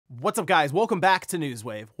What's up, guys? Welcome back to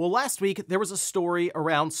Newswave. Well, last week there was a story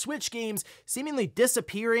around Switch games seemingly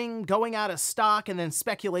disappearing, going out of stock, and then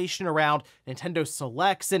speculation around Nintendo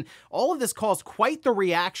Selects, and all of this caused quite the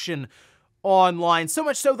reaction online, so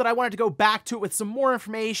much so that I wanted to go back to it with some more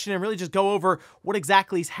information and really just go over what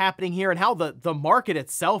exactly is happening here and how the market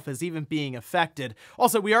itself is even being affected.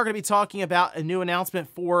 Also, we are going to be talking about a new announcement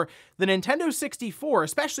for the Nintendo 64,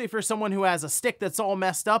 especially if you're someone who has a stick that's all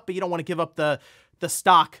messed up, but you don't want to give up the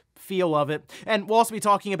stock feel of it. And we'll also be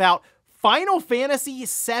talking about Final Fantasy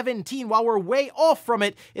XVII. While we're way off from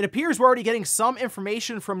it, it appears we're already getting some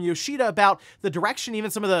information from Yoshida about the direction,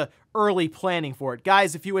 even some of the early planning for it.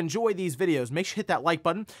 Guys, if you enjoy these videos, make sure to hit that like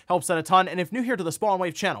button, helps out a ton, and if new here to the Spawn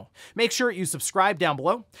Wave channel, make sure you subscribe down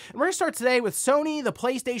below. And we're going to start today with Sony, the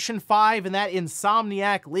PlayStation 5, and that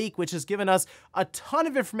Insomniac leak, which has given us a ton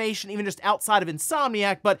of information, even just outside of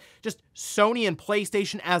Insomniac, but just Sony and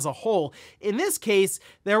PlayStation as a whole. In this case,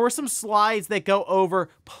 there were some slides that go over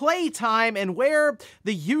playtime and where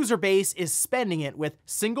the user base is spending it with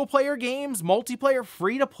single-player games, multiplayer,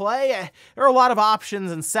 free-to-play. There are a lot of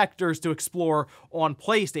options and sectors to explore on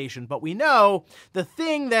PlayStation, but we know the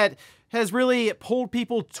thing that has really pulled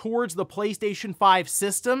people towards the PlayStation 5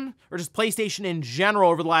 system, or just PlayStation in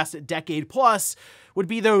general over the last decade plus, would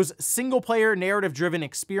be those single-player narrative-driven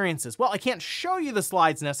experiences. Well, I can't show you the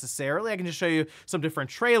slides necessarily, I can just show you some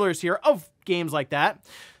different trailers here of games like that.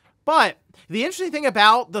 But the interesting thing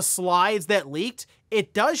about the slides that leaked,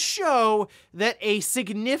 it does show that a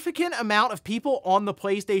significant amount of people on the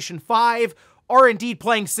PlayStation 5 are indeed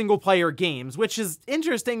playing single-player games, which is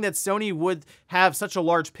interesting that Sony would have such a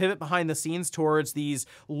large pivot behind the scenes towards these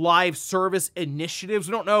live service initiatives.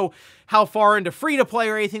 We don't know how far into free-to-play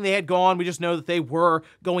or anything they had gone. We just know that they were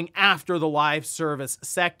going after the live service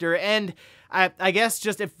sector. And I guess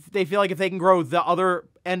just if they feel like if they can grow the other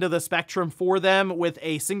end of the spectrum for them with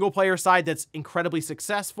a single-player side that's incredibly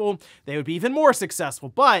successful, they would be even more successful.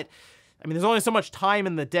 But, I mean, there's only so much time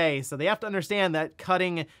in the day, so they have to understand that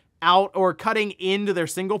cutting out or cutting into their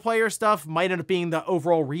single player stuff might end up being the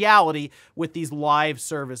overall reality with these live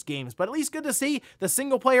service games. But at least good to see the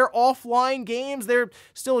single player offline games. They're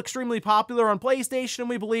still extremely popular on PlayStation, and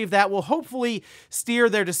we believe that will hopefully steer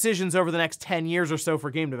their decisions over the next 10 years or so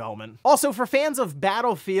for game development. Also, for fans of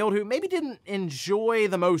Battlefield who maybe didn't enjoy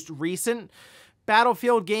the most recent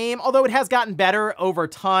Battlefield game, although it has gotten better over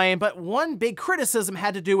time, but one big criticism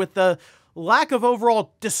had to do with the lack of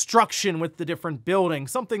overall destruction with the different buildings,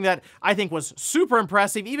 something that I think was super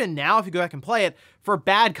impressive, even now if you go back and play it, for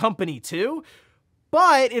Bad Company 2.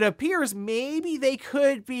 But it appears maybe they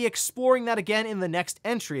could be exploring that again in the next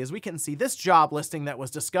entry, as we can see this job listing that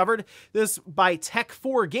was discovered, this by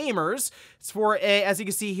Tech4 Gamers. It's for, as you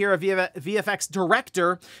can see here, a VFX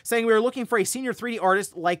director saying we are looking for a senior 3D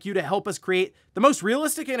artist like you to help us create the most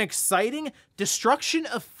realistic and exciting destruction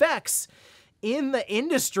effects in the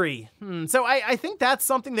industry. So I think that's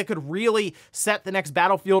something that could really set the next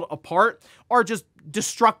Battlefield apart, are just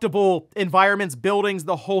destructible environments, buildings,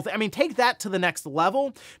 the whole thing. I mean, take that to the next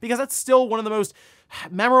level, because that's still one of the most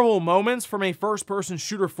memorable moments from a first-person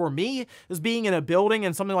shooter for me, is being in a building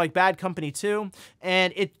in something like Bad Company 2,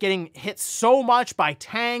 and it getting hit so much by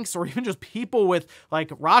tanks or even just people with,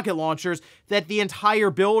 like, rocket launchers that the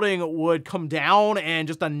entire building would come down and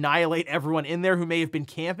just annihilate everyone in there who may have been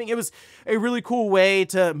camping. It was a really cool way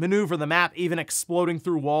to maneuver the map, even exploding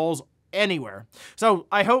through walls anywhere. So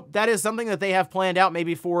I hope that is something that they have planned out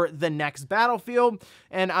maybe for the next Battlefield,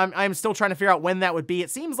 and I'm still trying to figure out when that would be. It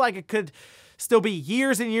seems like it could still be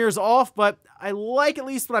years and years off, but I like at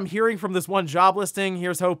least what I'm hearing from this one job listing.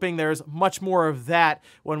 Here's hoping there's much more of that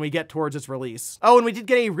when we get towards its release. Oh, and we did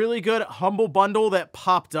get a really good Humble Bundle that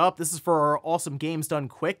popped up. This is for our awesome Games Done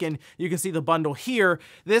Quick, and you can see the bundle here.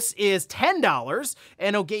 This is $10,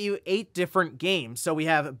 and it'll get you 8 different games. So we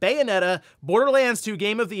have Bayonetta, Borderlands 2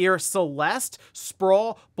 Game of the Year, Celeste,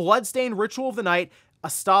 Sprawl, Bloodstained Ritual of the Night,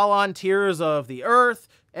 Astalon Tears of the Earth,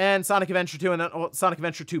 and Sonic Adventure 2 and Sonic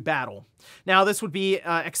Adventure 2 Battle. Now, this would be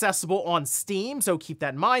accessible on Steam, so keep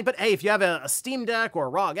that in mind. But hey, if you have a Steam Deck or a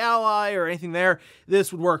ROG Ally or anything there,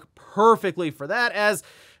 this would work perfectly for that, as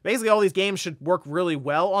basically all these games should work really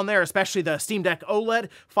well on there, especially the Steam Deck OLED.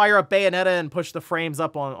 Fire up Bayonetta and push the frames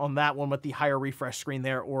up on that one with the higher refresh screen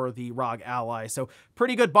there, or the ROG Ally. So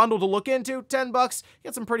pretty good bundle to look into. $10,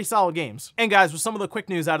 get some pretty solid games. And guys, with some of the quick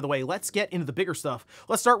news out of the way, let's get into the bigger stuff.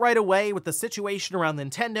 Let's start right away with the situation around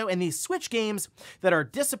Nintendo and these Switch games that are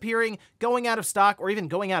disappearing, going out of stock, or even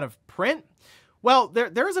going out of print. Well,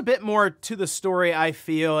 there is a bit more to the story, I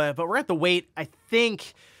feel, but we're at the wait, I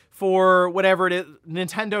think, for whatever it is,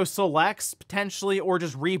 Nintendo Selects, potentially, or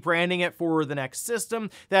just rebranding it for the next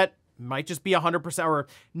system that might just be 100% or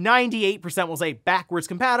 98% will say backwards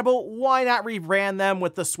compatible. Why not rebrand them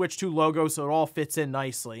with the Switch 2 logo so it all fits in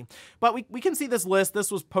nicely? But we can see this list.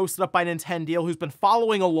 This was posted up by Nintendo, who's been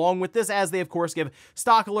following along with this as they, of course, give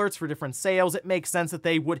stock alerts for different sales. It makes sense that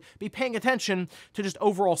they would be paying attention to just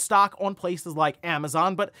overall stock on places like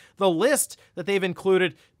Amazon. But the list that they've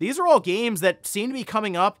included, these are all games that seem to be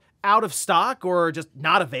coming up out of stock or just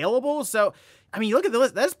not available. So, I mean, you look at the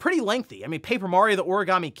list, that's pretty lengthy. I mean, Paper Mario, The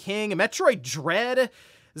Origami King, Metroid Dread,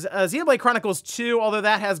 Xenoblade Chronicles 2, although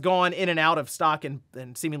that has gone in and out of stock and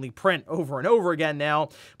seemingly print over and over again now.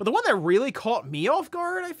 But the one that really caught me off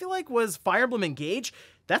guard, I feel like, was Fire Emblem Engage.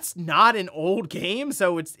 That's not an old game,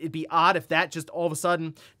 so it'd be odd if that just all of a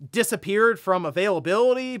sudden disappeared from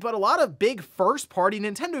availability, but a lot of big first-party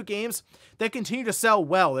Nintendo games that continue to sell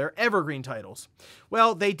well. They're evergreen titles.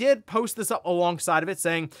 Well, they did post this up alongside of it,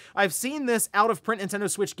 saying, I've seen this out-of-print Nintendo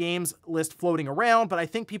Switch games list floating around, but I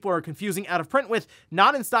think people are confusing out-of-print with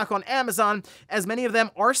not in stock on Amazon, as many of them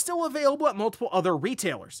are still available at multiple other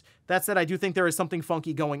retailers. That said, I do think there is something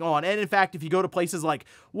funky going on, and in fact, if you go to places like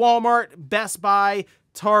Walmart, Best Buy,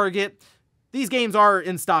 Target, these games are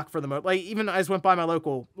in stock for the most. Like, even I just went by my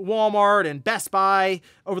local Walmart and Best Buy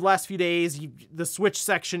over the last few days. The Switch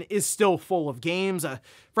section is still full of games.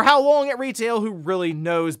 For how long at retail, who really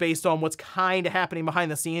knows based on what's kind of happening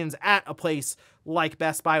behind the scenes at a place like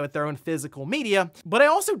Best Buy with their own physical media. But I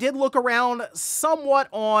also did look around somewhat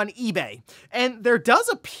on eBay, and there does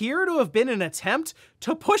appear to have been an attempt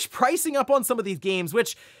to push pricing up on some of these games,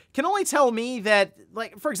 which can only tell me that,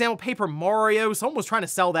 like, for example, Paper Mario, someone was trying to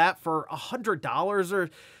sell that for $100 or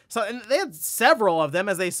so, and they had several of them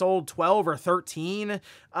as they sold 12 or 13.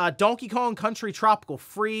 Donkey Kong Country Tropical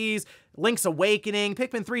Freeze, Link's Awakening,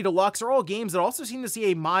 Pikmin 3 Deluxe are all games that also seem to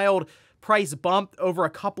see a mild price bump over a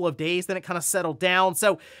couple of days, then it kind of settled down.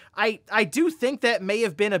 So I do think that may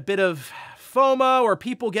have been a bit of FOMO or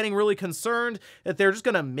people getting really concerned that they're just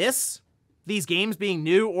going to miss these games being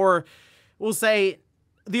new, or we'll say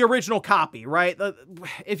the original copy, right?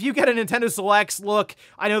 If you get a Nintendo Selects, look,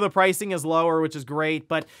 I know the pricing is lower, which is great,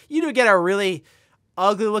 but you do get a really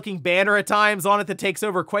ugly looking banner at times on it that takes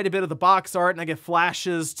over quite a bit of the box art, and I get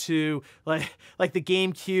flashes to like the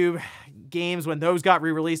GameCube games when those got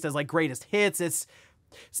re-released as like greatest hits. It's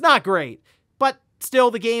not great, but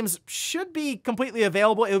still, the games should be completely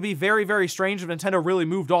available. It would be very, very strange if Nintendo really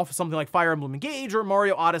moved off of something like Fire Emblem Engage or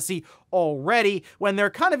Mario Odyssey already, when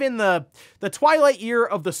they're kind of in the twilight year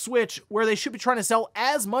of the Switch, where they should be trying to sell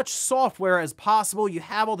as much software as possible. You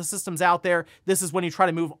have all the systems out there. This is when you try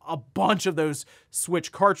to move a bunch of those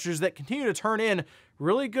Switch cartridges that continue to turn in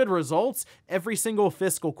really good results every single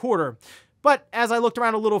fiscal quarter. But as I looked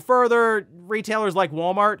around a little further, retailers like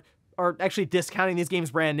Walmart are actually discounting these games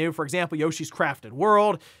brand new. For example, Yoshi's Crafted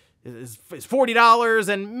World is $40,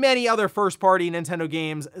 and many other first-party Nintendo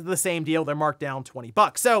games, the same deal. They're marked down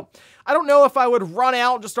 $20. So I don't know if I would run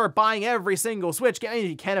out and just start buying every single Switch game. I mean,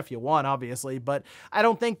 you can if you want, obviously, but I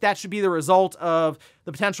don't think that should be the result of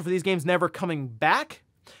the potential for these games never coming back.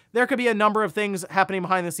 There could be a number of things happening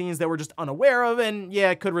behind the scenes that we're just unaware of, and yeah,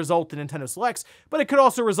 it could result in Nintendo Selects, but it could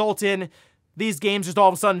also result in these games just all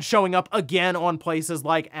of a sudden showing up again on places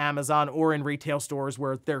like Amazon or in retail stores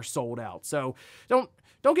where they're sold out. So don't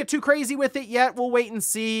get too crazy with it yet. We'll wait and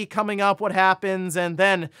see coming up what happens, and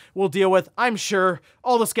then we'll deal with, I'm sure,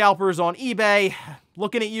 all the scalpers on eBay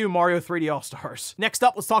looking at you, Mario 3D All-Stars. Next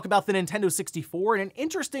up, let's talk about the Nintendo 64 and an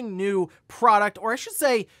interesting new product, or I should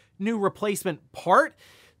say new replacement part.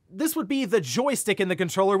 This would be the joystick in the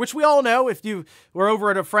controller, which we all know if you were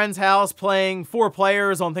over at a friend's house playing 4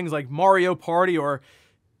 players on things like Mario Party or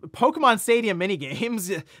Pokemon Stadium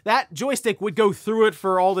minigames, that joystick would go through it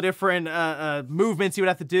for all the different movements you would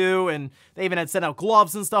have to do, and they even had sent out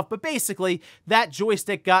gloves and stuff, but basically, that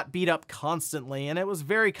joystick got beat up constantly, and it was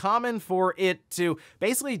very common for it to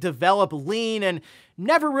basically develop lean and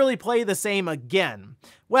never really play the same again.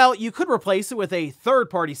 Well, you could replace it with a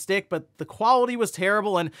third-party stick, but the quality was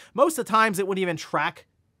terrible, and most of the times it wouldn't even track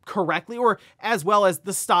correctly or as well as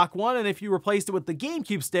the stock one, and if you replaced it with the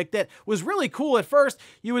GameCube stick that was really cool at first,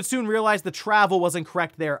 you would soon realize the travel wasn't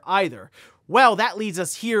correct there either. Well, that leads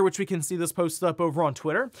us here, which we can see this posted up over on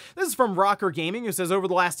Twitter. This is from Rocker Gaming, who says, over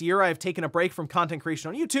the last year, I have taken a break from content creation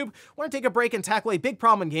on YouTube. I want to take a break and tackle a big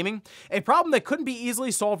problem in gaming, a problem that couldn't be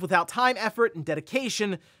easily solved without time, effort, and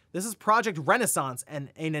dedication. This is Project Renaissance, and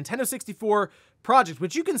a Nintendo 64 project,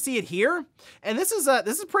 which you can see it here. And this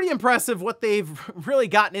is pretty impressive what they've really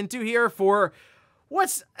gotten into here for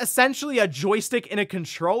what's essentially a joystick in a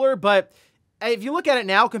controller, but if you look at it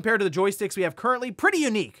now compared to the joysticks we have currently, pretty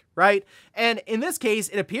unique, right? And in this case,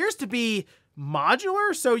 it appears to be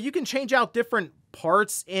modular, so you can change out different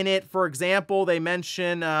parts in it. For example, they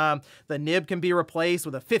mention the nib can be replaced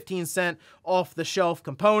with a 15-cent off-the-shelf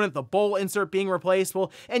component, the bowl insert being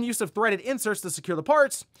replaceable, and use of threaded inserts to secure the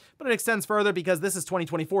parts. But it extends further because this is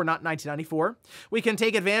 2024, not 1994. We can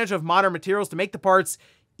take advantage of modern materials to make the parts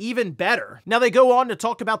even better. Now, they go on to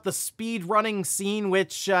talk about the speed running scene,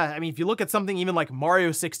 which, I mean, if you look at something even like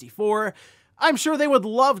Mario 64, I'm sure they would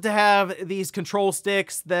love to have these control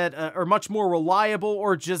sticks that are much more reliable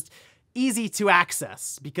or just easy to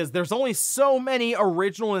access, because there's only so many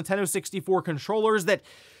original Nintendo 64 controllers that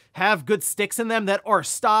have good sticks in them that are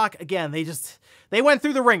stock. Again, they went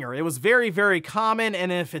through the ringer. It was very, very common,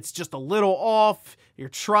 and if it's just a little off, you're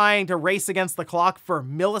trying to race against the clock for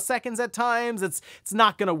milliseconds at times, it's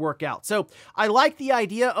not gonna work out. So I like the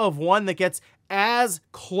idea of one that gets as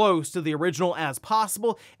close to the original as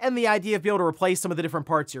possible, and the idea of being able to replace some of the different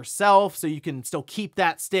parts yourself so you can still keep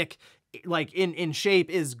that stick like in shape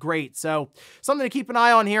is great. So something to keep an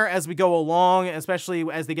eye on here as we go along, especially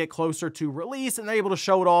as they get closer to release and they're able to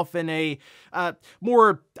show it off in a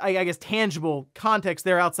more, I guess, tangible context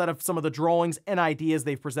there outside of some of the drawings and ideas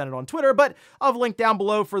they've presented on Twitter. But I'll link down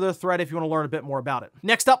below for the thread if you want to learn a bit more about it.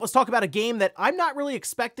 Next up, let's talk about a game that I'm not really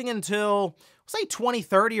expecting until, say,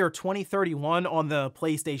 2030 or 2031 on the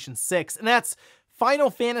PlayStation 6, and that's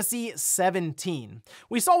Final Fantasy XVII.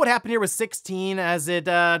 We saw what happened here with 16 as it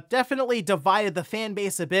definitely divided the fan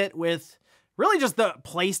base a bit with really just the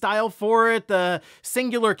playstyle for it, the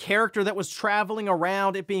singular character that was traveling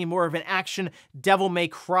around, it being more of an action Devil May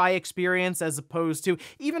Cry experience as opposed to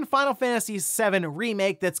even Final Fantasy VII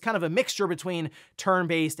Remake that's kind of a mixture between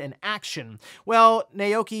turn-based and action. Well,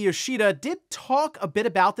 Naoki Yoshida did talk a bit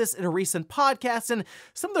about this in a recent podcast and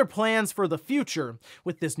some of their plans for the future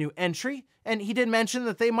with this new entry, and he did mention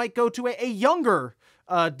that they might go to a younger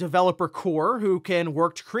developer core who can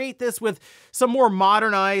work to create this with some more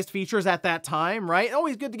modernized features at that time, right?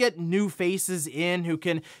 Always good to get new faces in who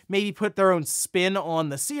can maybe put their own spin on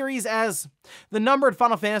the series, as the numbered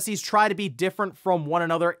Final Fantasies try to be different from one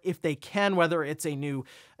another if they can, whether it's a new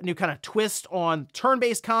kind of twist on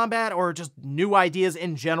turn-based combat or just new ideas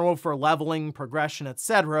in general for leveling, progression,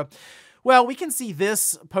 etc. Well, we can see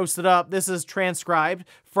this posted up. This is transcribed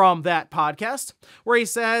from that podcast where he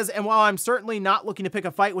says, and while I'm certainly not looking to pick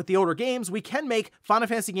a fight with the older games, we can make Final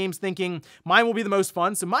Fantasy games thinking mine will be the most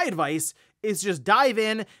fun. So my advice is just dive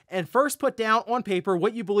in and first put down on paper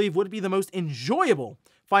what you believe would be the most enjoyable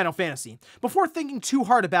Final Fantasy before thinking too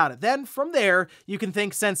hard about it. Then from there, you can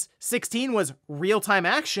think, since 16 was real-time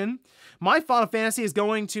action, my Final Fantasy is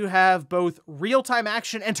going to have both real-time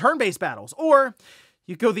action and turn-based battles. Or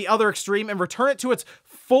you go the other extreme and return it to its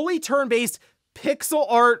fully turn-based pixel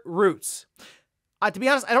art roots. To be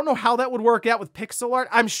honest, I don't know how that would work out with pixel art.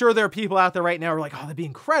 I'm sure there are people out there right now who are like, oh, that'd be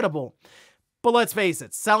incredible. But let's face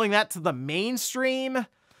it, selling that to the mainstream,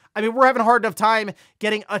 I mean, we're having a hard enough time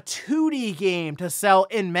getting a 2D game to sell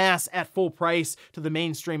en masse at full price to the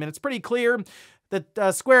mainstream. And it's pretty clear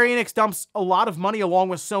that Square Enix dumps a lot of money along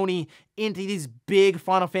with Sony into these big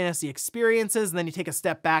Final Fantasy experiences, and then you take a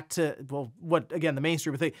step back to, well, what, again, the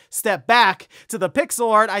mainstream would think, step back to the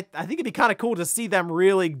pixel art. I think it'd be kind of cool to see them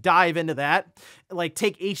really dive into that, like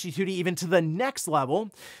take HD 2D even to the next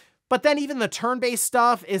level. But then even the turn-based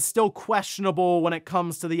stuff is still questionable when it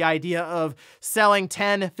comes to the idea of selling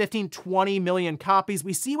 10, 15, 20 million copies.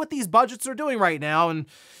 We see what these budgets are doing right now, and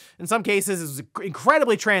in some cases it's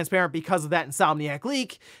incredibly transparent because of that Insomniac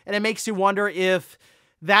leak, and it makes you wonder if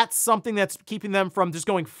that's something that's keeping them from just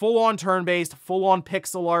going full-on turn-based, full-on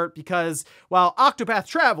pixel art, because while Octopath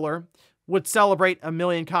Traveler would celebrate 1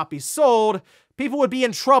 million copies sold, people would be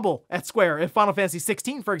in trouble at Square if Final Fantasy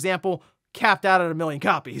XVI, for example, capped out at 1 million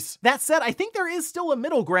copies. That said, I think there is still a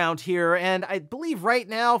middle ground here, and I believe right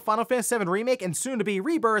now Final Fantasy VII Remake and soon-to-be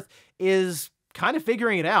Rebirth is kind of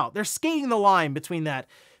figuring it out. They're skating the line between that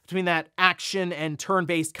action and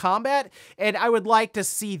turn-based combat, and I would like to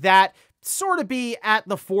see that sort of be at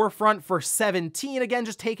the forefront for 17, again,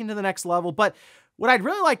 just taken to the next level. But what I'd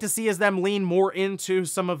really like to see is them lean more into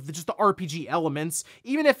some of just the RPG elements,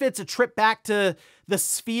 even if it's a trip back to the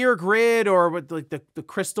sphere grid or with like the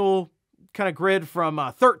crystal kind of grid from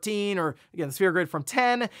 13, or again, the sphere grid from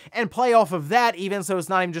 10, and play off of that even, so it's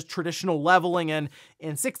not even just traditional leveling. And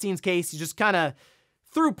in 16's case, you just kind of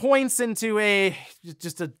threw points into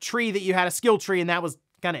just a tree that you had, a skill tree, and that was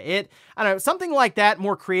kind of it. I don't know, something like that,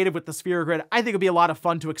 more creative with the sphere grid, I think would be a lot of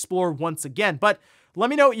fun to explore once again. But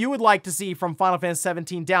let me know what you would like to see from Final Fantasy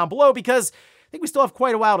XVII down below, because I think we still have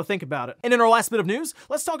quite a while to think about it. And in our last bit of news,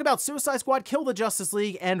 let's talk about Suicide Squad Kill the Justice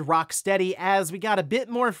League and Rocksteady, as we got a bit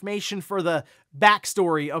more information for the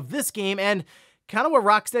backstory of this game. And kind of what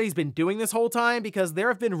Rocksteady's been doing this whole time, because there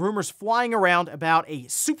have been rumors flying around about a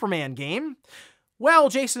Superman game. Well,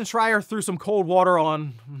 Jason Schreier threw some cold water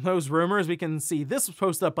on those rumors. We can see this was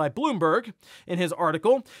posted up by Bloomberg in his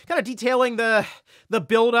article, kind of detailing the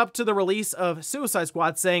build up to the release of Suicide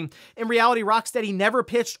Squad, saying, in reality, Rocksteady never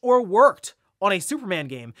pitched or worked on a Superman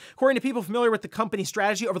game. According to people familiar with the company's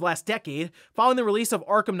strategy over the last decade, following the release of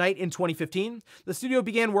Arkham Knight in 2015, the studio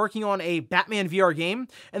began working on a Batman VR game,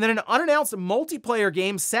 and then an unannounced multiplayer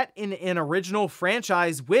game set in an original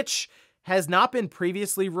franchise, which has not been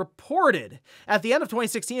previously reported. At the end of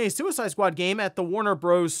 2016, a Suicide Squad game at the Warner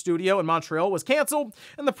Bros. Studio in Montreal was canceled,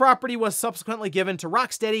 and the property was subsequently given to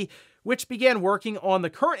Rocksteady, which began working on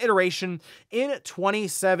the current iteration in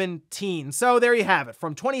 2017. So there you have it.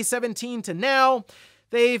 From 2017 to now,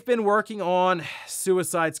 they've been working on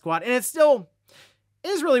Suicide Squad, and it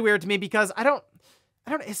is really weird to me, because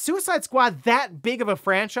is Suicide Squad that big of a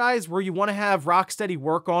franchise where you want to have Rocksteady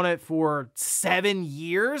work on it for 7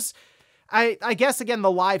 years? I guess, again, the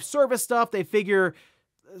live service stuff, they figure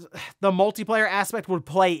the multiplayer aspect would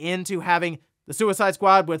play into having the Suicide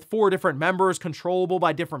Squad with 4 different members controllable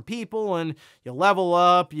by different people, and you level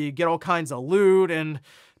up, you get all kinds of loot and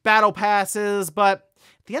battle passes. But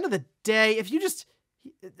at the end of the day, if you just...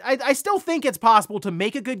 I still think it's possible to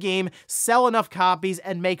make a good game, sell enough copies,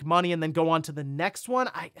 and make money, and then go on to the next one.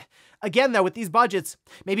 Again, though, with these budgets,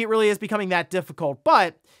 maybe it really is becoming that difficult.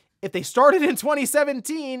 But if they started in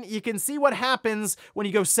 2017, you can see what happens when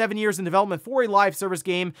you go 7 years in development for a live service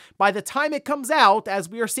game. By the time it comes out, as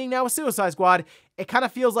we are seeing now with Suicide Squad, it kind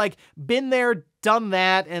of feels like been there, done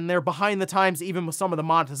that, and they're behind the times even with some of the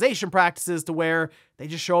monetization practices, to where they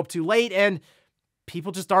just show up too late and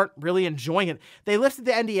people just aren't really enjoying it. They lifted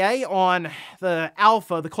the NDA on the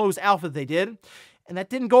alpha, the closed alpha they did, and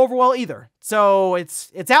that didn't go over well either. So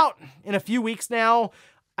it's out in a few weeks now.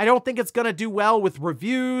 I don't think it's going to do well with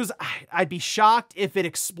reviews. I'd be shocked if it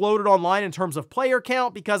exploded online in terms of player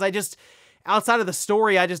count, because outside of the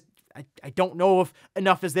story, I don't know if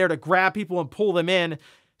enough is there to grab people and pull them in,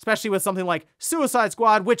 especially with something like Suicide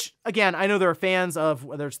Squad, which, again, I know there are fans of,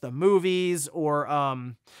 whether it's the movies or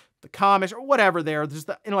the comics or whatever there's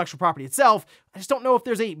the intellectual property itself. I just don't know if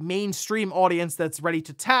there's a mainstream audience that's ready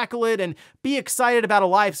to tackle it and be excited about a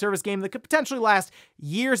live service game that could potentially last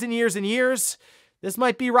years and years and years. This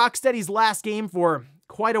might be Rocksteady's last game for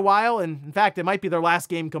quite a while, and in fact, it might be their last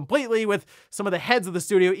game completely, with some of the heads of the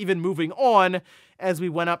studio even moving on as we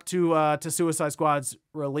went up to Suicide Squad's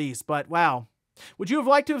release. But wow. Would you have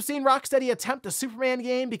liked to have seen Rocksteady attempt a Superman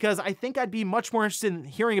game? Because I think I'd be much more interested in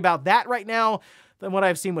hearing about that right now than what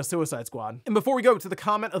I've seen with Suicide Squad. And before we go to the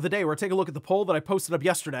comment of the day, we're taking a look at the poll that I posted up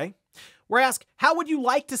yesterday. We're asked, how would you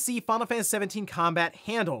like to see Final Fantasy XVII combat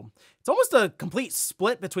handled? It's almost a complete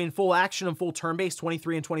split between full action and full turn-based,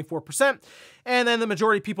 23 and 24%. And then the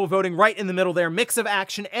majority of people voting right in the middle there, mix of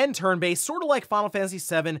action and turn-based, sort of like Final Fantasy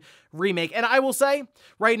VII Remake. And I will say,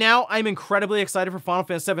 right now, I'm incredibly excited for Final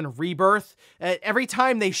Fantasy VII Rebirth. Every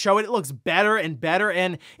time they show it, it looks better and better,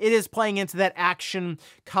 and it is playing into that action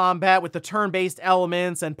combat with the turn-based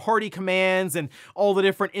elements and party commands and all the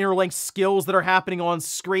different interlinked skills that are happening on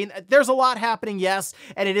screen. There's a lot happening, yes,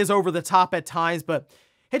 and it is over the top at times, but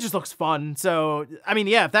it just looks fun. So, I mean,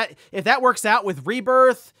 yeah, if that works out with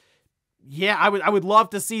Rebirth, yeah, I would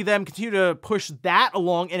love to see them continue to push that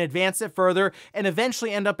along and advance it further, and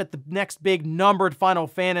eventually end up at the next big numbered Final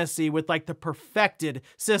Fantasy with like the perfected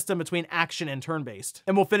system between action and turn-based.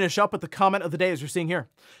 And we'll finish up with the comment of the day, as you're seeing here.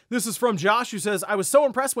 This is from Josh, who says, I was so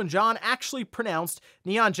impressed when John actually pronounced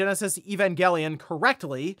Neon Genesis Evangelion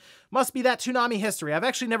correctly. Must be that Toonami history. I've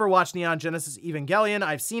actually never watched Neon Genesis Evangelion.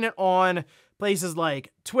 I've seen it on places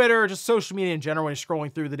like Twitter, just social media in general, when you're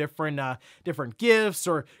scrolling through the different GIFs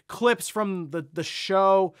or clips from the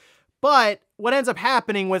show. But what ends up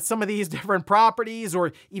happening with some of these different properties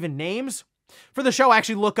or even names, for the show, I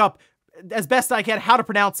actually look up as best I can how to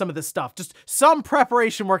pronounce some of this stuff. Just some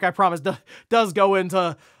preparation work, I promise, does go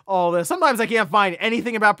into all this. Sometimes I can't find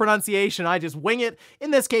anything about pronunciation. I just wing it.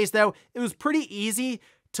 In this case, though, it was pretty easy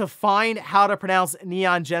to find how to pronounce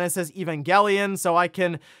Neon Genesis Evangelion, so I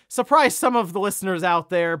can surprise some of the listeners out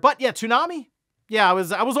there. But yeah, Toonami? Yeah, I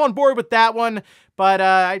was on board with that one, but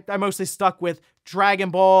I mostly stuck with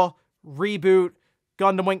Dragon Ball, Reboot,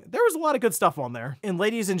 Gundam Wing. There was a lot of good stuff on there. And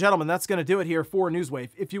ladies and gentlemen, that's going to do it here for Newswave.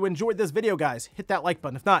 If you enjoyed this video, guys, hit that like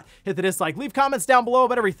button. If not, hit the dislike. Leave comments down below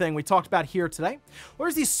about everything we talked about here today.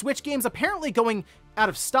 Where's these Switch games apparently going out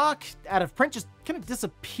of stock, out of print, just kind of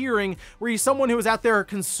disappearing? Were you someone who was out there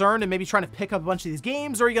concerned and maybe trying to pick up a bunch of these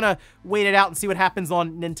games, or are you going to wait it out and see what happens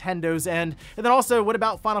on Nintendo's end? And then also, what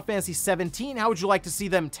about Final Fantasy XVII? How would you like to see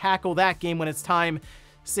them tackle that game when it's time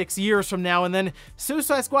 6 years from now, and then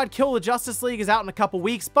Suicide Squad Kill the Justice League is out in a couple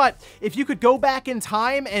weeks. But if you could go back in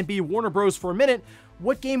time and be Warner Bros. For a minute,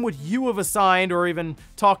 what game would you have assigned or even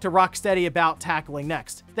talked to Rocksteady about tackling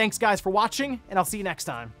next? Thanks guys for watching, and I'll see you next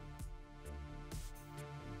time.